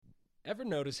Ever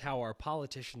notice how our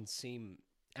politicians seem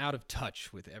out of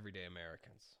touch with everyday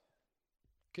Americans?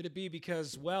 Could it be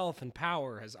because wealth and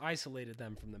power has isolated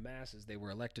them from the masses they were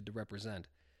elected to represent?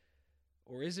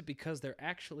 Or is it because they're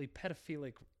actually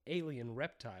pedophilic alien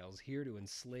reptiles here to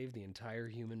enslave the entire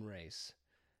human race?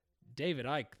 David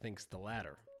Icke thinks the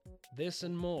latter. This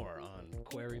and more on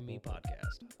Query Me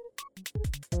Podcast.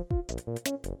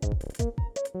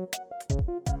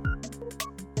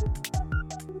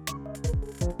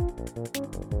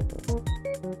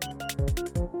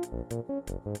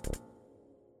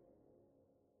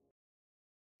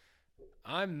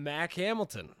 I'm Mac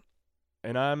Hamilton.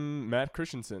 And I'm Matt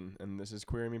Christensen, and this is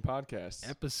Query Me Podcast.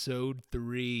 Episode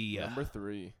 3. Number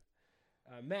 3.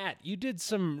 Matt, you did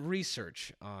some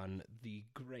research on the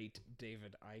great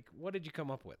David Icke. What did you come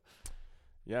up with?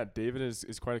 Yeah, David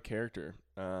is quite a character.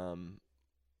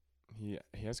 He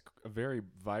has a very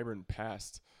vibrant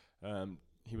past.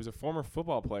 He was a former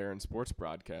football player and sports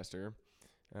broadcaster.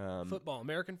 Football,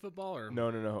 American football, or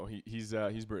No.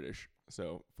 He's British.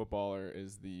 So footballer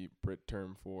is the Brit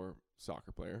term for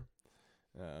soccer player.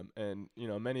 And you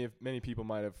know, many people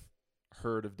might have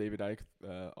heard of David Icke.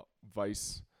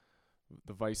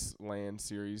 The Vice Land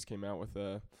series came out with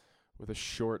a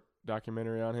short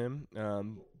documentary on him.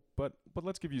 But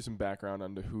let's give you some background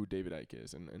on who David Icke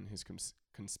is and his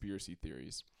conspiracy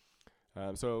theories.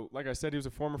 So like I said, he was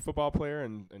a former football player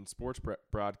and sports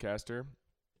broadcaster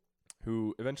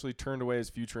who eventually turned away his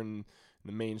future in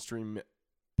the mainstream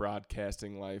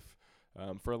broadcasting life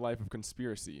for a life of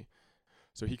conspiracy.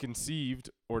 So he conceived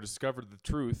or discovered the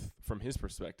truth from his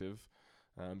perspective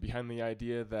behind the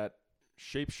idea that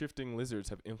shape-shifting lizards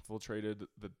have infiltrated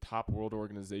the top world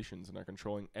organizations and are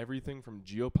controlling everything from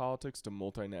geopolitics to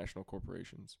multinational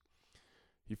corporations.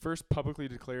 He first publicly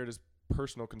declared his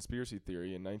personal conspiracy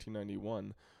theory in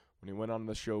 1991 when he went on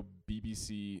the show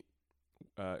BBC.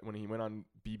 When he went on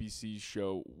BBC's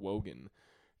show Wogan,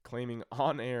 claiming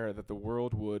on air that the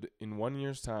world would, in 1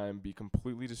 year's time, be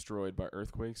completely destroyed by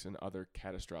earthquakes and other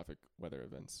catastrophic weather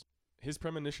events. His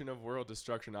premonition of world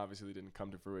destruction obviously didn't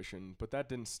come to fruition, but that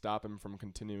didn't stop him from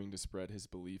continuing to spread his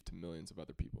belief to millions of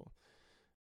other people.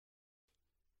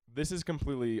 This is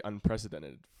completely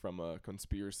unprecedented from a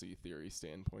conspiracy theory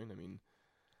standpoint. I mean,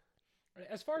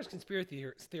 as far as conspiracy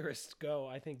theorists go,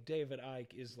 I think David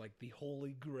Icke is like the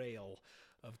holy grail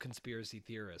of conspiracy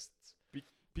theorists.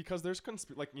 Because there's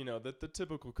the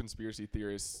typical conspiracy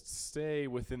theorists stay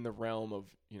within the realm of,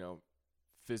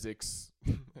 physics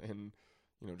and,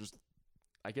 just,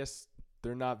 I guess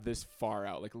they're not this far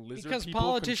out. Like lizard because people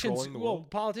politicians, controlling the world.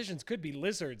 politicians could be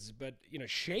lizards, but,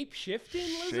 shape-shifting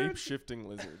lizards? Shape-shifting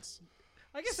lizards.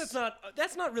 I guess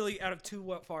that's not really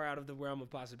too far out of the realm of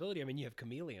possibility. I mean, you have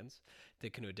chameleons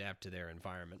that can adapt to their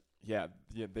environment. Yeah,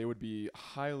 they would be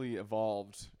highly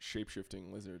evolved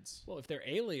shape-shifting lizards. Well, if they're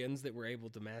aliens that were able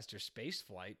to master space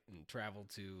flight and travel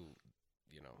to,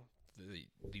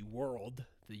 the world,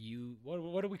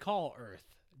 what do we call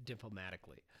Earth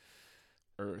diplomatically?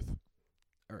 Earth,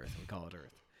 we call it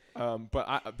Earth.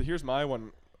 But here's my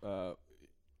one.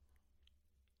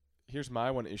 Here's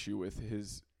my one issue with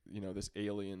his, this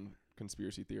alien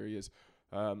conspiracy theory is,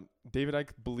 David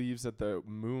Icke believes that the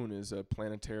moon is a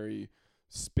planetary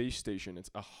space station. It's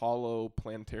a hollow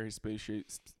planetary space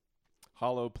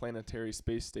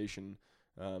station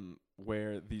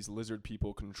where these lizard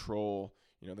people control.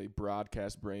 They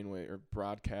broadcast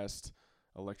broadcast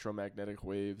electromagnetic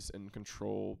waves and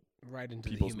control right into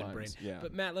people's the human minds. brain. Yeah.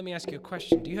 But Matt, let me ask you a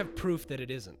question. Do you have proof that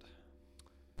it isn't?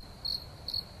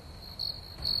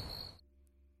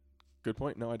 Good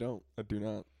point. No, I don't. I do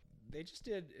not. They just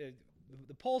did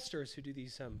the pollsters who do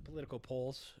these political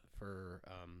polls for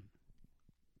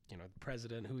the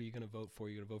president. Who are you going to vote for?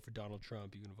 You're going to vote for Donald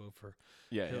Trump. You're going to vote for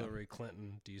Hillary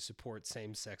Clinton. Do you support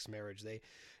same-sex marriage?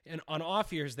 And on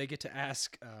off years they get to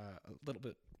ask a little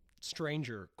bit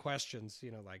stranger questions.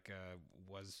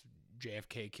 Was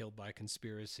JFK killed by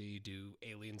conspiracy? Do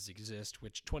aliens exist?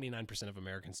 Which 29% of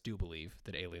Americans do believe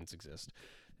that aliens exist.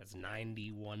 That's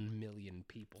 91 million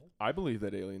people. I believe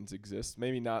that aliens exist.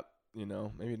 Maybe not,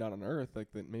 maybe not on Earth.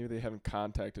 Like that, maybe they haven't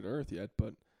contacted Earth yet,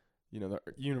 but the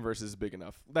universe is big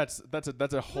enough. That's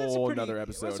a whole another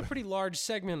episode. That's a pretty large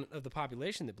segment of the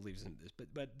population that believes in this.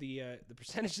 But the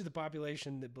percentage of the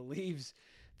population that believes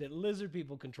that lizard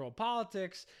people control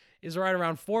politics is right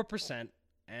around 4%,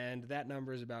 and that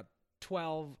number is about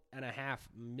 12.5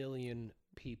 million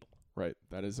people. Right.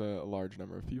 That is a large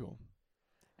number of people.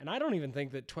 And I don't even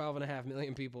think that 12.5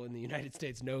 million people in the United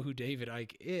States know who David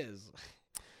Icke is.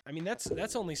 I mean,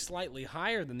 that's only slightly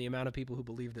higher than the amount of people who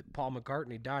believe that Paul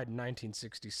McCartney died in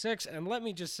 1966. And let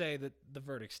me just say that the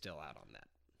verdict's still out on that.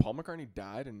 Paul McCartney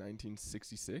died in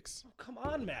 1966? Oh, come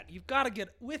on, Matt. You've got to get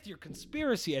with your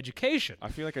conspiracy education. I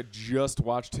feel like I just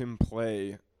watched him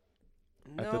play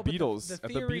at the Beatles. The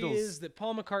theory is that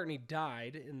Paul McCartney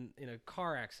died in a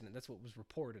car accident. That's what was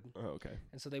reported. Oh, okay.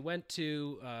 And so they went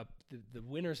to the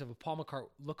winners of a Paul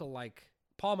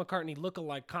McCartney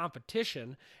look-alike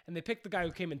competition, and they picked the guy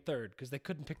who came in third because they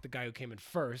couldn't pick the guy who came in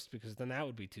first because then that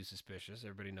would be too suspicious.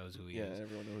 Everybody knows who he is. Yeah,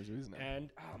 everyone knows who he is now. And,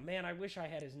 oh, man, I wish I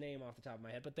had his name off the top of my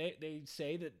head. But they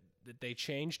say that they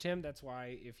changed him. That's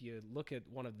why if you look at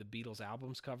one of the Beatles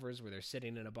albums covers where they're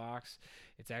sitting in a box,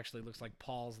 it actually looks like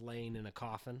Paul's laying in a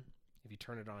coffin if you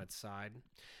turn it on its side.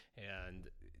 And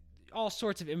all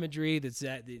sorts of imagery with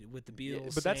the Beatles. Yeah,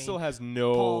 but that still has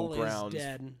no Paul grounds is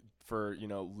dead. For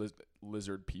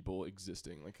lizard people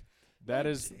existing. Like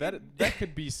that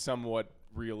could be somewhat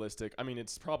realistic. I mean,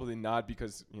 it's probably not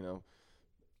because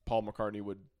Paul McCartney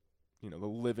would, the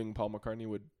living Paul McCartney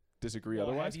would disagree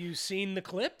otherwise. Have you seen the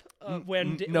clip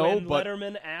when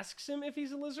Letterman asks him if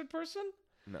he's a lizard person?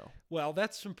 No. Well,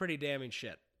 that's some pretty damning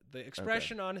shit. The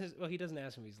expression on his he doesn't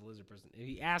ask him if he's a lizard person.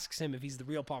 He asks him if he's the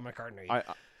real Paul McCartney.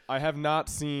 I have not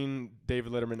seen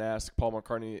David Letterman ask Paul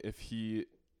McCartney if he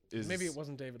is. Maybe it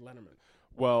wasn't David Letterman.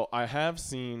 Well, I have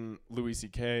seen Louis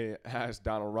C.K. ask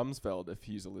Donald Rumsfeld if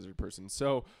he's a lizard person.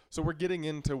 So we're getting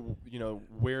into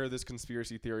where this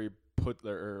conspiracy theory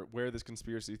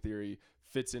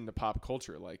fits into pop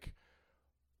culture, like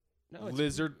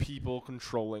lizard people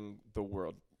controlling the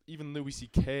world. Even Louis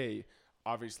C.K.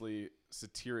 obviously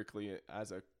satirically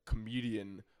as a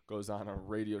comedian goes on a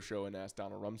radio show and asks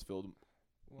Donald Rumsfeld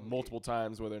multiple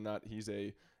times whether or not he's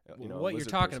a what you're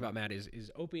talking about, Matt,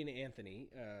 is Opie and Anthony.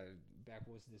 Back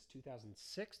was this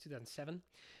 2006, 2007.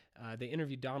 They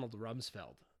interviewed Donald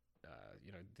Rumsfeld,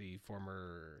 the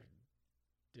former.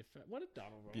 What did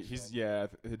Donald Rumsfeld?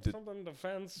 He's something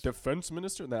defense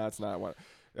minister. No, that's not what.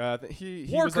 He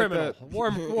war was criminal. Like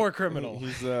war criminal.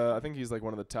 He's I think he's like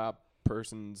one of the top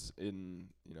persons in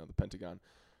the Pentagon.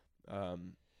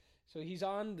 So he's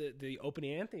on the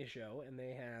Opie and Anthony show, and they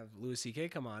have Louis C.K.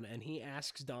 come on, and he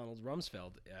asks Donald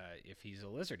Rumsfeld if he's a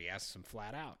lizard. He asks him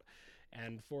flat out.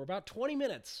 And for about 20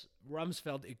 minutes,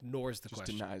 Rumsfeld ignores the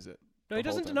question. Just denies it. No, he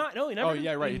doesn't deny. No, he never. Oh,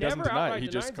 yeah, right. He doesn't deny it. He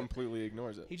just completely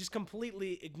ignores it. He just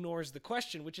completely ignores the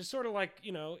question, which is sort of like,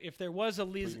 if there was a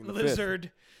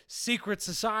lizard secret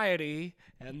society,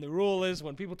 and the rule is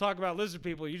when people talk about lizard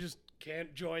people, you just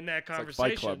can't join that conversation. It's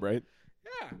like Fight Club, right?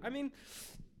 Yeah, I mean,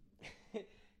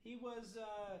 he was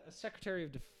a Secretary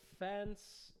of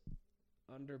Defense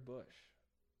under Bush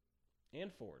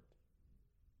and Ford.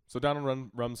 So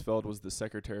Donald Rumsfeld was the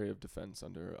Secretary of Defense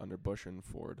under Bush and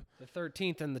Ford. The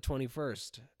 13th and the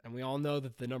 21st. And we all know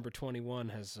that the number 21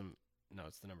 has some... No,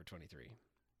 it's the number 23.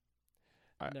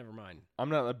 Never mind. I'm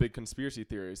not a big conspiracy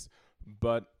theorist,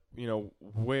 but,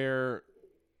 where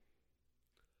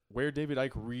David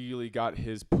Icke really got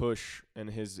his push and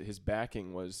his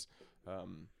backing was...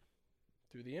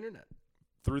 through the internet.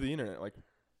 Through the internet. Like,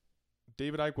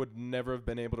 David Icke would never have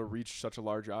been able to reach such a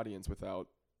large audience without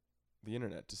the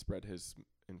internet to spread his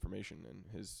information and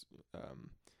his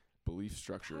belief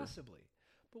structure. Possibly.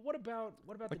 But what about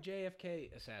the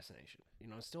JFK assassination?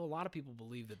 Still a lot of people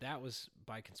believe that was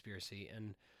by conspiracy,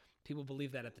 and people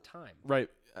believe that at the time. Right.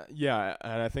 Yeah,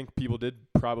 and I think people did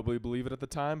probably believe it at the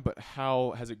time, but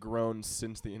how has it grown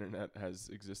since the internet has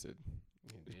existed?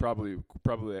 It's probably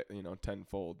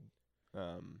tenfold.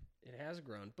 It has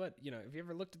grown, but have you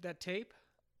ever looked at that tape?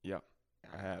 Yeah.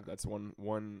 I have. That's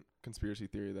one conspiracy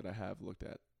theory that I have looked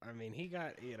at. I mean, he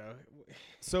got,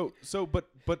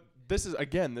 but this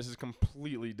is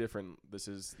completely different. This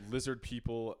is lizard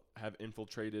people have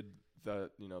infiltrated the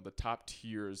top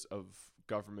tiers of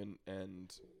government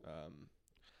and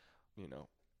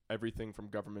everything from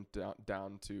government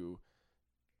down to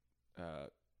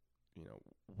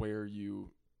where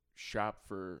you shop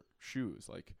for shoes.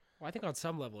 Like, well, I think on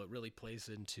some level it really plays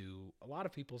into a lot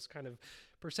of people's kind of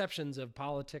perceptions of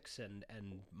politics and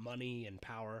money and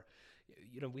power.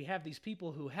 We have these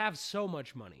people who have so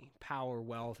much money, power,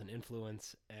 wealth, and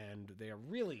influence, and they are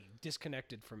really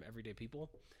disconnected from everyday people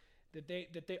that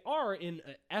they are in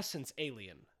essence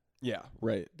alien. Yeah,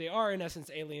 right. They are in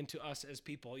essence alien to us as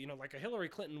people. Like a Hillary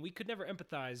Clinton, we could never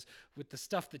empathize with the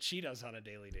stuff that she does on a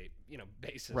daily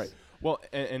basis. Right. Well,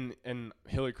 and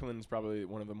Hillary Clinton's probably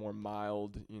one of the more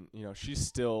mild. She's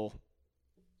still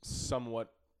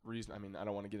somewhat reasonable. I mean, I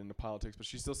don't want to get into politics, but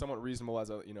she's still somewhat reasonable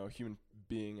as a human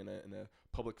being and a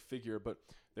public figure. But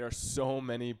there are so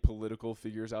many political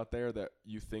figures out there that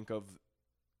you think of,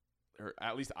 or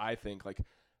at least I think, like,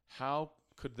 how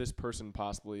could this person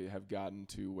possibly have gotten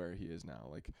to where he is now?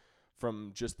 Like,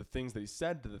 from just the things that he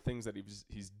said to the things that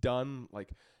he's done, like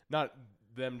not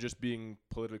them just being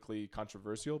politically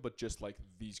controversial, but just like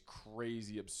these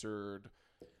crazy, absurd,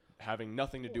 having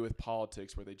nothing to do with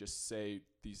politics, where they just say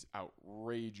these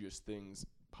outrageous things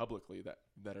publicly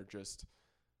that are just,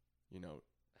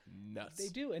 nuts. They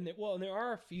do, and there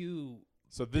are a few.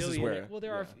 So this is where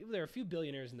there are a few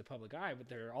billionaires in the public eye, but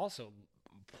there are also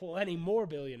plenty more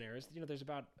billionaires. There's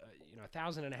about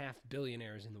 1.5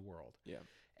 billionaires in the world. Yeah.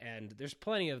 And there's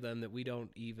plenty of them that we don't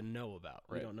even know about.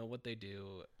 Right. We don't know what they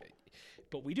do.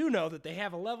 But we do know that they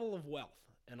have a level of wealth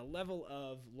and a level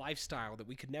of lifestyle that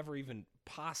we could never even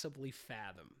possibly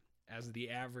fathom as the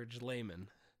average layman.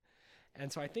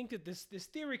 And so I think that this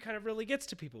theory kind of really gets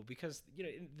to people because,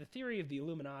 the theory of the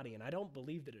Illuminati, and I don't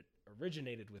believe that it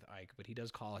originated with Icke, but he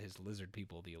does call his lizard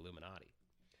people the Illuminati.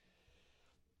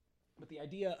 But the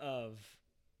idea of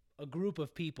a group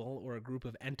of people or a group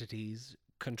of entities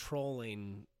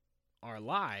controlling our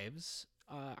lives,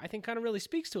 I think kind of really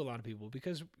speaks to a lot of people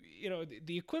because,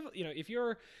 the equivalent, if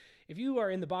you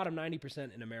are in the bottom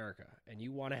 90% in America and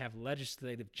you want to have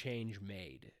legislative change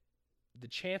made, the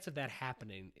chance of that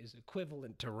happening is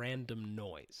equivalent to random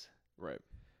noise. Right.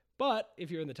 But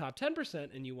if you're in the top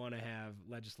 10% and you want to have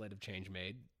legislative change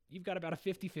made, you've got about a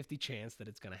 50-50 chance that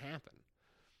it's going to happen.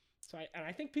 So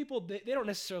I think people, they don't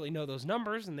necessarily know those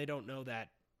numbers and they don't know that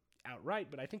outright,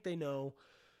 but I think they know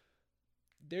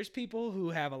there's people who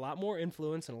have a lot more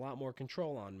influence and a lot more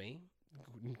control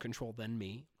than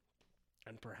me,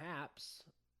 and perhaps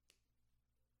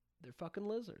they're fucking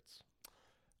lizards.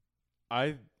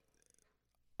 I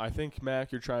think,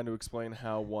 Mac, you're trying to explain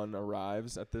how one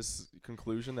arrives at this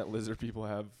conclusion that lizard people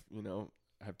have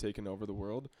taken over the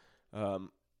world.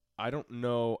 I don't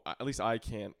know. At least I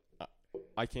can't.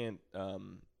 I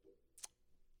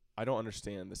don't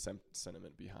understand the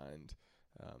sentiment behind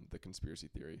the conspiracy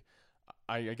theory.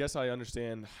 I guess I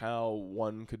understand how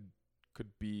one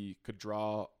could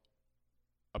draw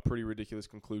a pretty ridiculous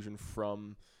conclusion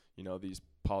from these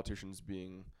politicians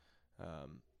being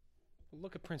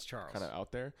look at Prince Charles. Kind of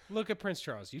out there. Look at Prince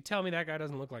Charles. You tell me that guy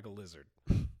doesn't look like a lizard.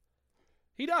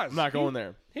 He does. I'm not going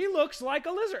there. He looks like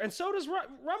a lizard, and so does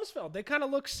Rumsfeld. They kind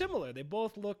of look similar. They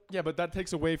both look. Yeah, but that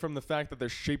takes away from the fact that they're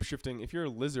shape-shifting. If you're a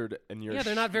lizard and you're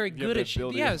they're not very good at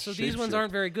so these ones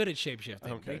aren't very good at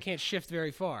shape-shifting. Okay. They can't shift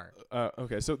very far.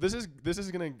 Okay, so this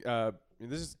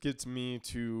gets me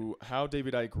to how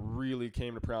David Icke really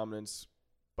came to prominence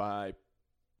by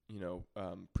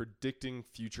predicting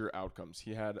future outcomes.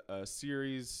 He had a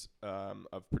series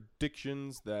of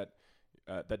predictions that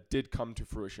did come to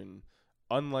fruition.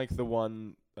 Unlike the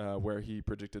one where he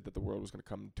predicted that the world was going to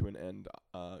come to an end,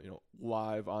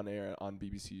 live on air on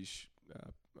BBC's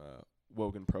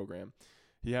Wogan program,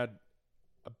 he had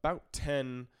about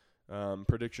 10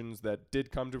 predictions that did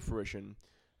come to fruition.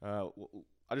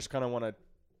 I just kind of want to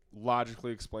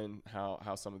logically explain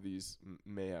how some of these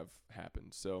may have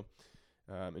happened. So,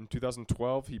 in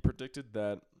 2012, he predicted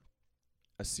that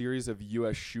a series of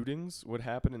U.S. shootings would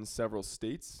happen in several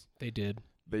states. They did.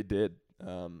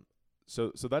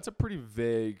 So that's a pretty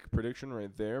vague prediction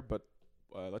right there, but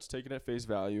let's take it at face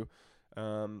value.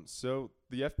 So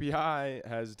the FBI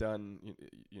has done,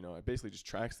 it basically just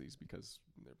tracks these because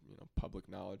they're, public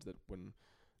knowledge that when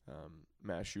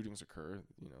mass shootings occur,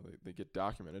 they get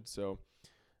documented. So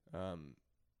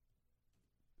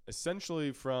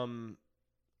essentially from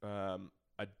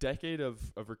a decade of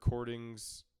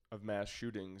recordings of mass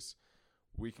shootings,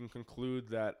 we can conclude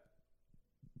that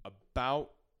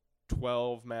about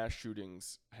 12 mass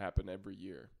shootings happen every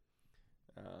year,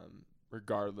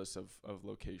 regardless of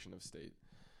location of state.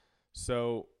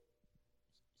 So,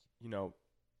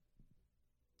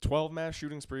 12 mass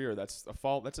shootings per year. That's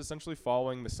essentially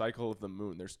following the cycle of the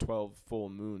moon. There's 12 full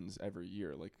moons every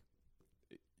year.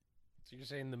 So you're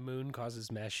saying the moon causes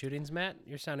mass shootings, Matt?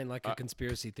 You're sounding like a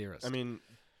conspiracy theorist. I mean,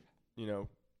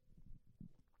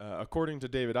 according to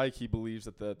David Icke, he believes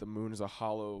that the moon is a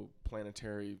hollow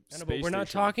planetary space but we're not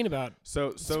station. talking about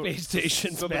space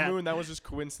stations, So Matt. the moon, that was just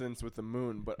coincidence with the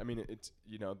moon. But I mean, it's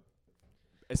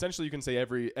essentially you can say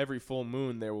every full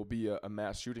moon there will be a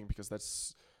mass shooting because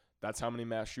that's how many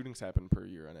mass shootings happen per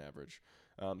year on average.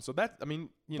 So that, I mean,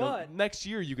 next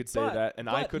year you could say that, and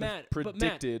I could have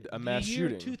predicted a mass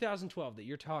shooting. The year 2012 that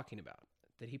you're talking about,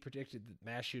 that he predicted that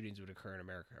mass shootings would occur in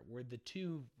America, were the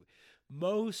two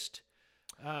most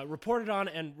reported on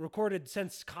and recorded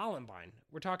since Columbine.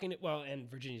 We're talking, and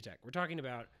Virginia Tech. We're talking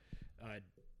about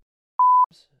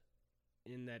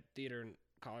in that theater in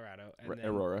Colorado. And then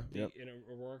Aurora. In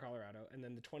Aurora, Colorado. And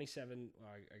then the 27,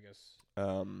 I guess.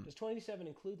 Does 27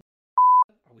 include...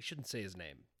 Oh, we shouldn't say his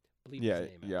name. Bleep his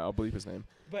name. Yeah, I'll bleep his name.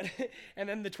 But and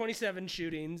then the 27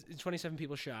 shootings, 27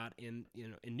 people shot in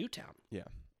Newtown. Yeah.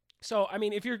 So I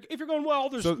mean, if you're going, well,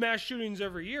 there's mass shootings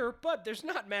every year, but there's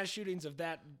not mass shootings of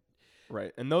that.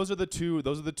 Right, and those are the two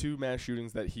mass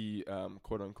shootings that he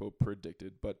quote unquote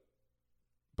predicted. But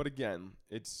again,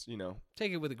 it's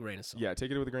take it with a grain of salt. Yeah,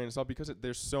 take it with a grain of salt because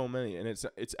there's so many, and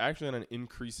it's actually on an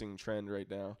increasing trend right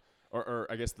now. Or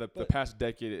I guess the past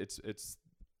decade it's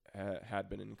had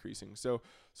been increasing. So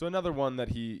another one that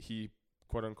he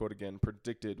quote unquote again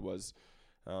predicted was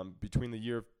between the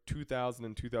year of 2000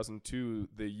 and 2002,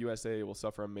 the USA will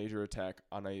suffer a major attack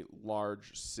on a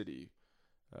large city,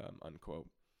 unquote.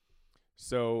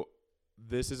 So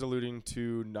this is alluding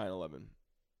to 9/11.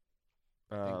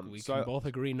 I think we can both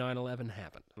agree 9/11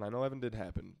 happened. 9/11 did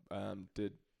happen.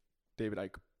 Did David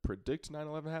Icke predict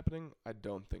 9/11 happening? I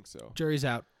don't think so. Jury's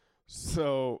out.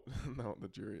 So, no, the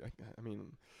jury. I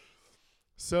mean,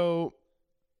 so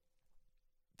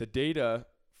the data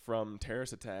from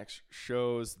terrorist attacks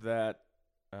shows that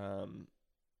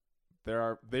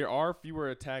there are fewer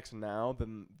attacks now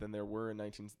than there were in the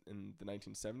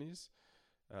 1970s.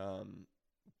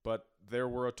 But there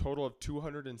were a total of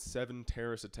 207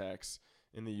 terrorist attacks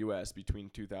in the U.S. between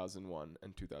 2001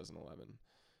 and 2011.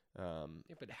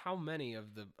 Yeah, but how many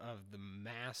of the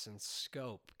mass and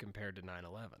scope compared to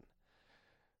 9/11?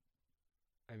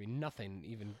 I mean, nothing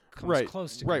even comes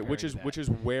close to which is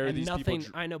where and these nothing,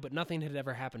 people. I know, but nothing had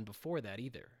ever happened before that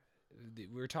either. We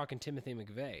were talking Timothy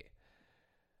McVeigh.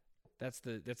 That's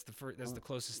the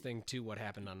closest thing to what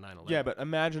happened on 9/11. Yeah, but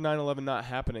imagine 9/11 not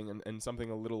happening and something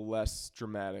a little less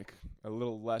dramatic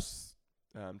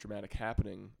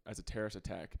happening as a terrorist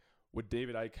attack. Would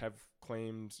David Icke have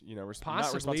claimed,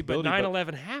 possibly, but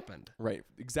 9/11 happened. Right,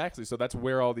 exactly. So that's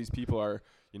where all these people are.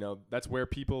 That's where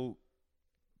people,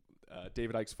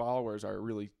 David Icke's followers, are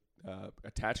really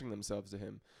attaching themselves to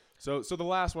him. So the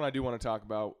last one I do want to talk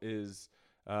about is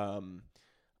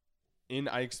in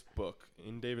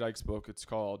David Icke's book. It's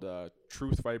called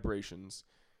Truth Vibrations.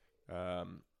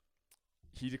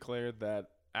 He declared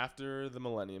that after the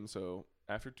millennium, so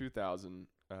after 2000,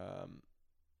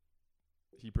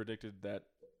 he predicted that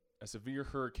a severe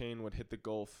hurricane would hit the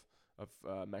Gulf of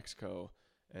Mexico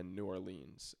and New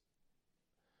Orleans.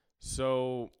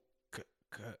 So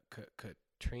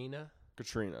Katrina.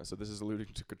 So this is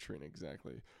alluding to Katrina,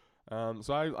 exactly.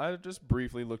 So I just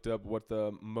briefly looked up what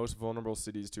the most vulnerable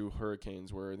cities to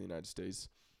hurricanes were in the United States,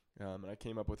 and I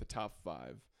came up with the top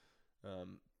 5.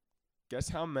 Guess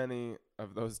how many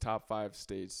of those top 5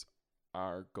 states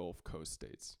are Gulf Coast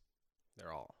states?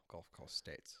 They're all Gulf Coast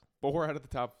states. 4 out of the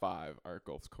top 5 are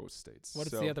Gulf Coast states. What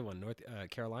is the other one? North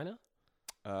Carolina?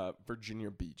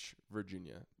 Virginia Beach,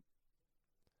 Virginia.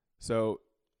 So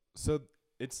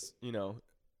it's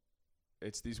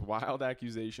it's these wild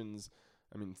accusations.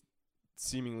 I mean,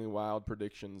 seemingly wild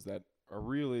predictions that are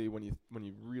really, when you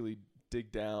really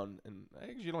dig down, and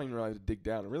actually you don't even really have to dig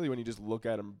down. Really, when you just look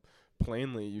at them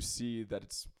plainly, you see that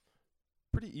it's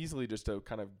pretty easily just to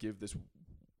kind of give this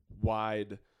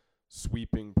wide,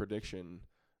 sweeping prediction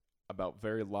about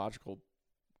very logical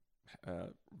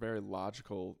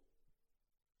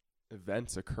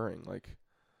events occurring. Like,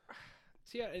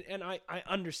 see, and I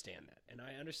understand that, and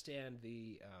I understand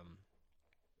the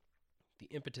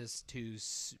impetus to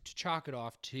chalk it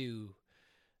off to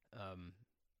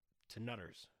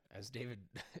nutters, as David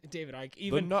Icke,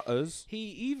 even the nutters. He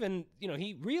even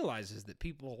he realizes that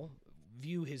people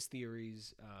view his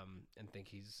theories and think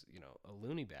he's a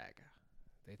loony bag.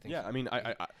 They think I mean,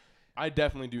 I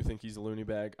definitely do think he's a loony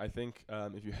bag. I think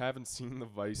if you haven't seen the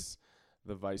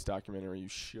Vice documentary, you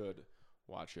should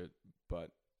watch it. But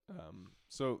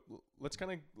so let's get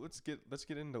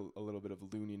into a little bit of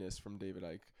looniness from David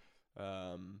Icke.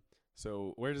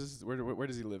 So where does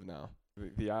he live now?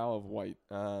 The Isle of Wight.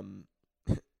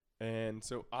 And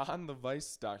so on the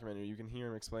Vice documentary, you can hear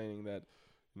him explaining that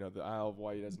the Isle of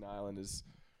Wight as an island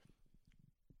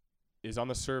is on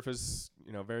the surface,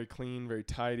 very clean, very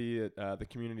tidy. The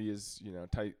community is,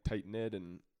 tight knit,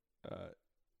 and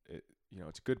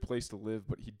it's a good place to live.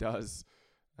 But he does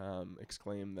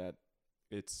exclaim that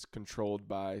it's controlled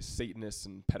by Satanists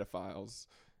and pedophiles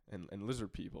and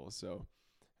lizard people. So,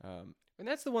 and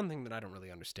that's the one thing that I don't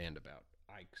really understand about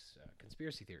Icke's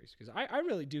conspiracy theories, because I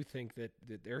really do think that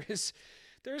there is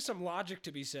some logic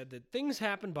to be said that things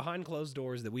happen behind closed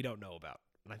doors that we don't know about,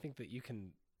 and I think that you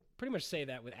can pretty much say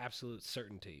that with absolute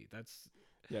certainty.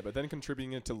 But then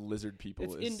contributing it to lizard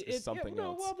people is something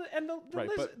else. Well,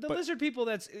 the lizard people,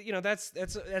 that's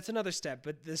another step.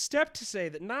 But the step to say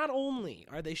that not only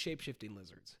are they shape-shifting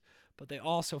lizards, but they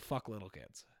also fuck little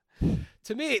kids.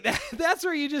 To me, that's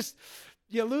where you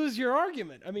lose your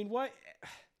argument. I mean, what?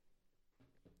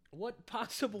 What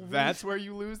possible reason? That's where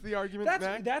you lose the argument,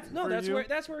 Mac?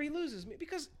 That's where he loses me.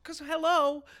 Because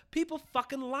hello, people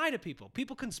fucking lie to people.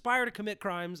 People conspire to commit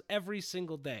crimes every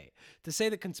single day. To say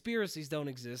that conspiracies don't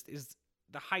exist is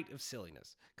the height of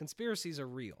silliness. Conspiracies are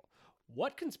real.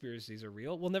 What conspiracies are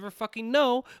real, we'll never fucking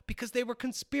know because they were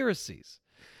conspiracies.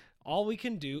 All we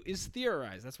can do is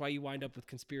theorize. That's why you wind up with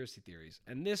conspiracy theories.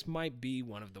 And this might be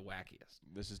one of the wackiest.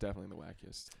 This is definitely the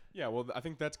wackiest. Yeah, well, I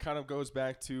think that kind of goes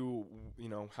back to,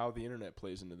 how the internet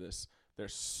plays into this.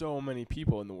 There's so many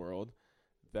people in the world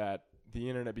that the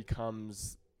internet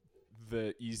becomes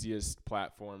the easiest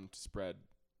platform to spread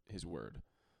his word.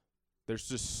 There's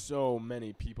just so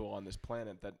many people on this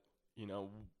planet that,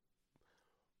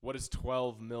 what is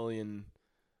 12 million...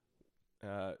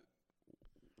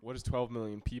 what is 12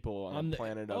 million people on a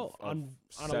planet of on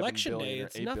election day?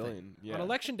 It's nothing. Billion. Yeah. On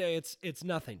election day, it's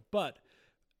nothing. But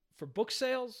for book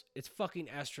sales, it's fucking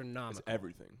astronomical. It's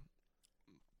everything.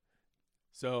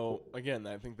 So again,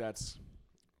 I think that's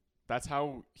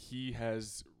how he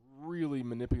has really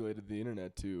manipulated the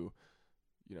internet to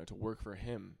work for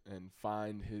him and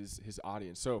find his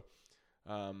audience. So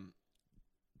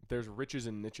there's riches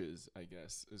and niches, I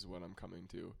guess, is what I'm coming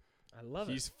to. I love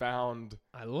it. He's found.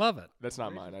 I love it. That's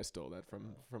not mine. I stole that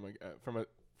from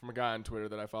a guy on Twitter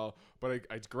that I follow. But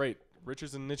it's great.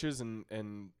 Riches and niches,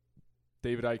 and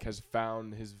David Icke has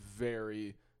found his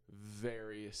very,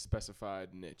 very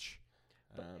specified niche,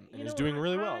 and is doing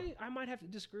really well. I might have to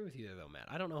disagree with you there, though, Matt.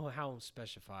 I don't know how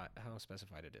specified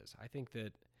it is. I think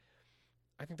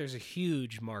there's a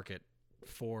huge market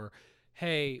for,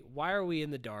 hey, why are we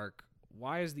in the dark?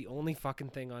 Why is the only fucking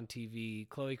thing on TV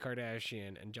Khloe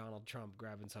Kardashian and Donald Trump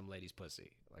grabbing some lady's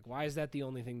pussy? Like, why is that the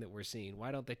only thing that we're seeing?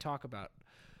 Why don't they talk about?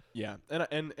 Yeah,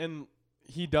 and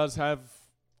he does have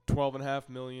 12.5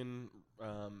 million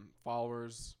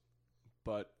followers,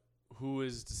 but who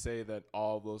is to say that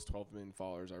all of those 12 million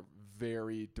followers are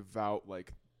very devout,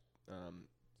 like,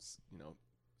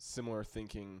 similar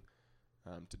thinking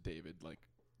to David? Like,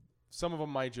 some of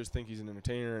them might just think he's an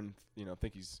entertainer and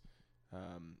think he's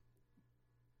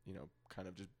kind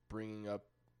of just bringing up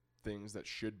things that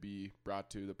should be brought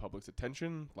to the public's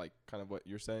attention, like kind of what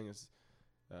you're saying is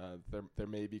there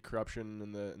may be corruption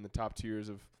in the top tiers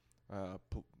of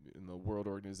in the world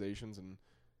organizations and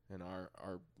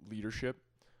our leadership.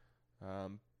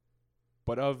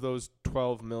 But of those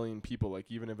 12 million people, like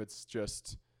even if it's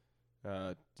just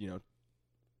 10%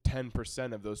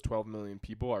 of those 12 million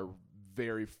people are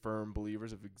very firm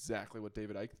believers of exactly what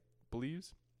David Icke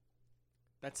believes,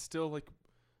 that's still like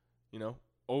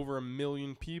over 1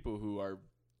 million people who are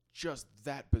just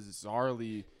that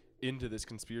bizarrely into this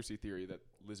conspiracy theory that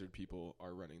lizard people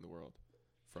are running the world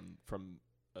from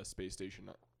a space station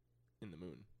in the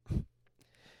moon.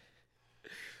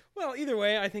 Well, either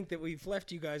way, I think that we've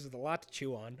left you guys with a lot to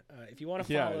chew on. If you want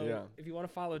to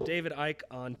follow David Icke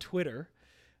on Twitter,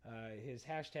 his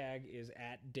hashtag is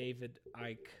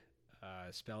 @DavidIcke,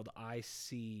 spelled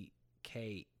ICKE.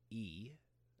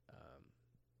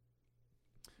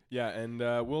 Yeah, and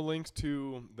we'll link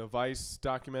to the Vice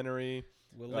documentary.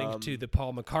 We'll link to the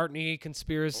Paul McCartney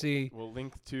conspiracy. We'll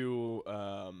link to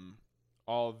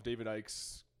all of David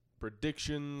Icke's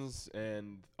predictions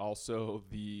and also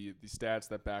the stats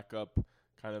that back up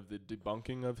kind of the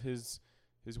debunking of his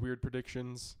weird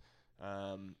predictions.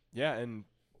 And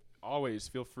always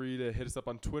feel free to hit us up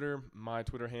on Twitter. My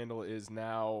Twitter handle is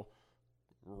now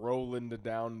Roland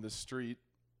down the street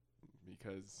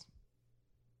because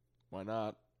why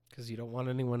not? Because you don't want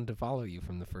anyone to follow you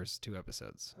from the first 2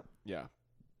 episodes. Yeah.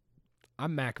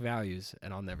 I'm Mac Values,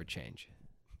 and I'll never change.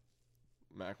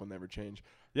 Mac will never change.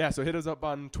 Yeah, so hit us up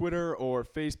on Twitter or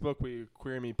Facebook. We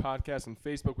Query Me Podcast on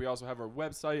Facebook. We also have our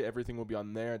website. Everything will be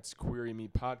on there. It's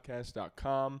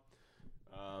querymepodcast.com.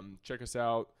 Check us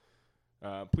out.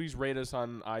 Please rate us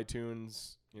on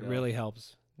iTunes. It really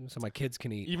helps, so my kids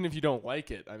can eat. Even if you don't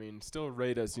like it, still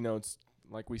rate us. It's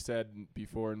like we said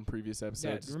before in previous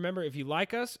episodes. Yeah, remember, if you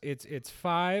like us, it's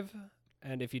 5,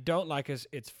 and if you don't like us,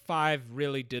 it's 5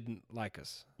 really didn't like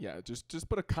us. Yeah, just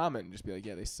put a comment and just be like,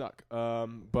 yeah, they suck.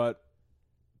 But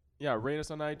yeah, rate us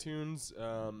on iTunes,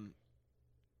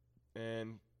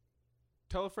 and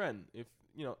tell a friend. If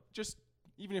just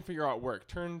even if you're at work,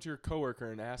 turn to your coworker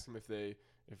and ask them if they've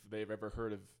ever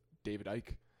heard of David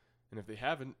Icke, and if they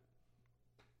haven't,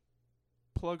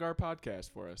 plug our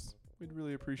podcast for us. We'd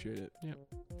really appreciate it. Yeah.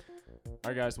 All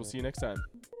right, guys. We'll see you next time.